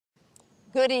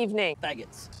Good evening.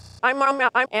 Faggots. I'm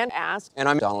and asked. And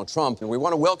I'm Donald Trump, and we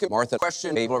want to welcome Martha.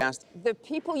 Question asked. The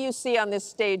people you see on this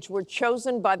stage were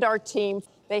chosen by our team.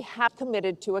 They have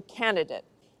committed to a candidate.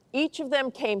 Each of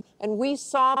them came, and we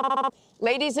saw,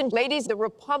 ladies and ladies, the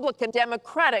Republican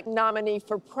Democratic nominee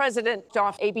for president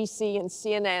off ABC and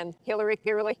CNN, Hillary,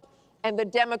 and the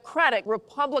Democratic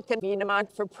Republican nominee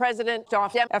for president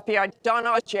off FBI,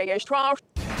 Donald J. Trump.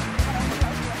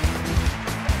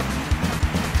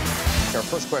 Our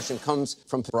first question comes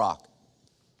from Brock.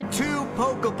 2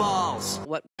 Pokeballs.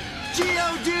 What?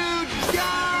 Geodude,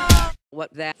 go!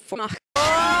 What that fuck?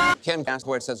 Ken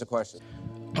Gascoigne says a question.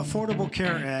 Affordable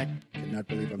Care Act, Cannot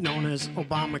believe him. known as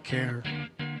Obamacare,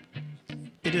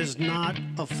 it is not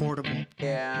affordable.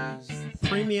 Yes.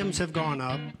 Premiums have gone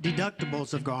up,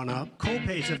 deductibles have gone up,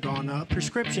 co-pays have gone up,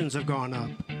 prescriptions have gone up,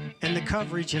 and the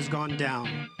coverage has gone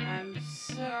down. I'm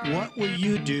sorry. What will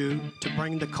you do to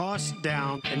bring the costs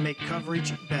down and make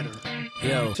coverage better?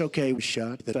 It's okay, we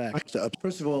shot the facts up.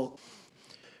 First of all,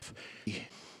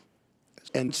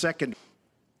 and second,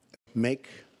 make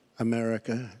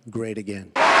America great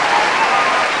again.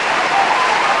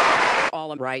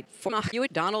 All right. Fuck you,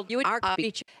 Donald. You are a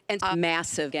beach and a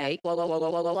massive gay.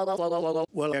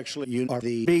 Well, actually, you are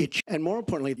the beach, and more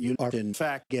importantly, you are in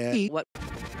fact gay. What?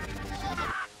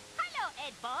 Hello,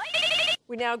 Ed boy.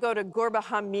 We now go to Gorba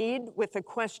Hamid with a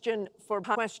question for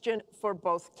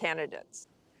both candidates.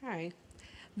 Hi.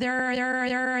 There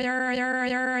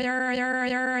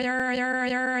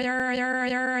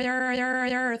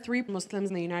are 3 Muslims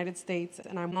in the United States,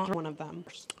 and I'm not one of them.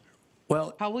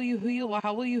 Well, How will you, who you,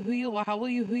 how will you, who you, how will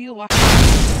you, who you,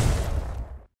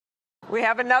 We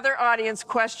have another audience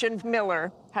question.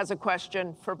 Miller has a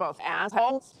question for both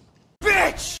assholes.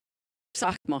 Bitch!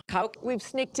 Suck my cock. We've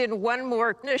sneaked in one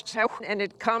more, and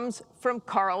it comes from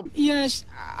Carl. Yes.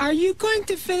 Are you going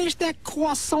to finish that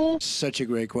croissant? such a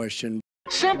great question.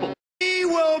 Simple. We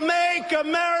will make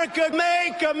America,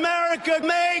 make America,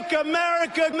 make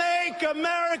America, make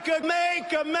America,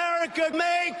 make America,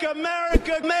 make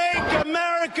America, make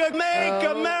America, make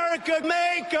America,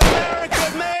 make America,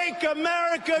 make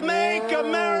America, make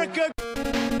America,